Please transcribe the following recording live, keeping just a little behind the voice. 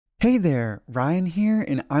Hey there, Ryan here,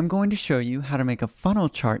 and I'm going to show you how to make a funnel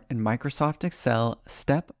chart in Microsoft Excel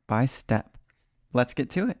step by step. Let's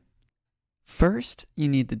get to it. First, you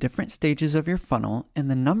need the different stages of your funnel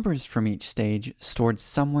and the numbers from each stage stored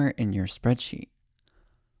somewhere in your spreadsheet.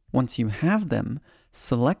 Once you have them,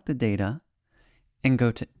 select the data and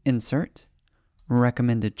go to Insert,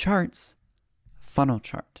 Recommended Charts, Funnel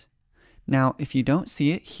Chart. Now, if you don't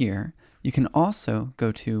see it here, you can also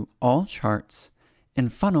go to All Charts,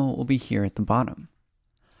 and funnel will be here at the bottom.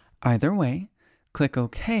 Either way, click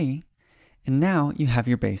OK, and now you have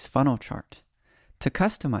your base funnel chart. To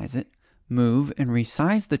customize it, move and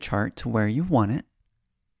resize the chart to where you want it.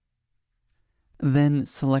 Then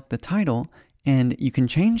select the title, and you can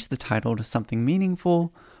change the title to something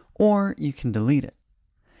meaningful, or you can delete it.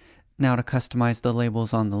 Now to customize the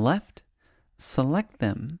labels on the left, select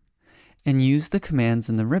them, and use the commands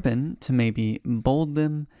in the ribbon to maybe bold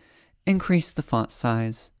them, increase the font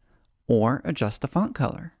size, or adjust the font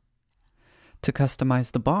color. To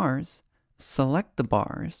customize the bars, select the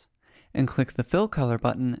bars and click the fill color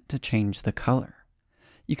button to change the color.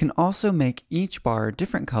 You can also make each bar a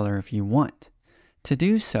different color if you want. To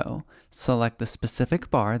do so, select the specific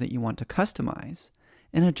bar that you want to customize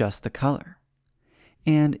and adjust the color.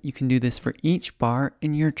 And you can do this for each bar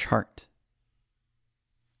in your chart.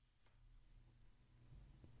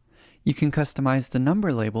 You can customize the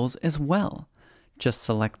number labels as well. Just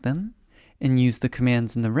select them and use the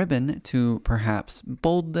commands in the ribbon to perhaps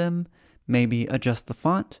bold them, maybe adjust the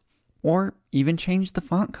font, or even change the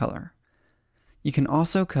font color. You can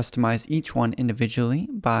also customize each one individually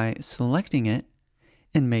by selecting it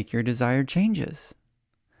and make your desired changes.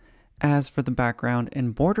 As for the background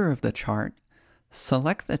and border of the chart,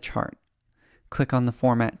 select the chart, click on the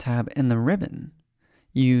Format tab in the ribbon,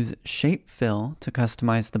 use Shape Fill to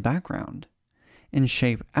customize the background, and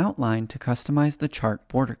Shape Outline to customize the chart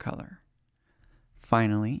border color.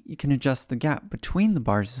 Finally, you can adjust the gap between the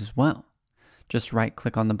bars as well. Just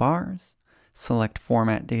right-click on the bars, select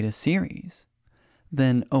Format Data Series.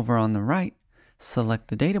 Then over on the right, select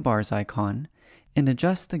the data bars icon and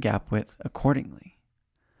adjust the gap width accordingly.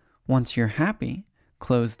 Once you're happy,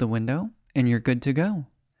 close the window and you're good to go.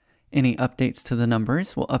 Any updates to the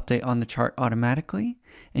numbers will update on the chart automatically,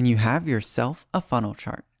 and you have yourself a funnel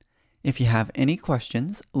chart. If you have any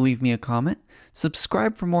questions, leave me a comment,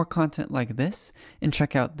 subscribe for more content like this, and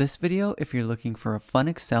check out this video if you're looking for a fun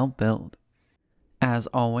Excel build. As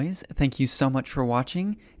always, thank you so much for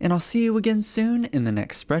watching, and I'll see you again soon in the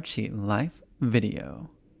next Spreadsheet Life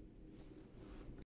video.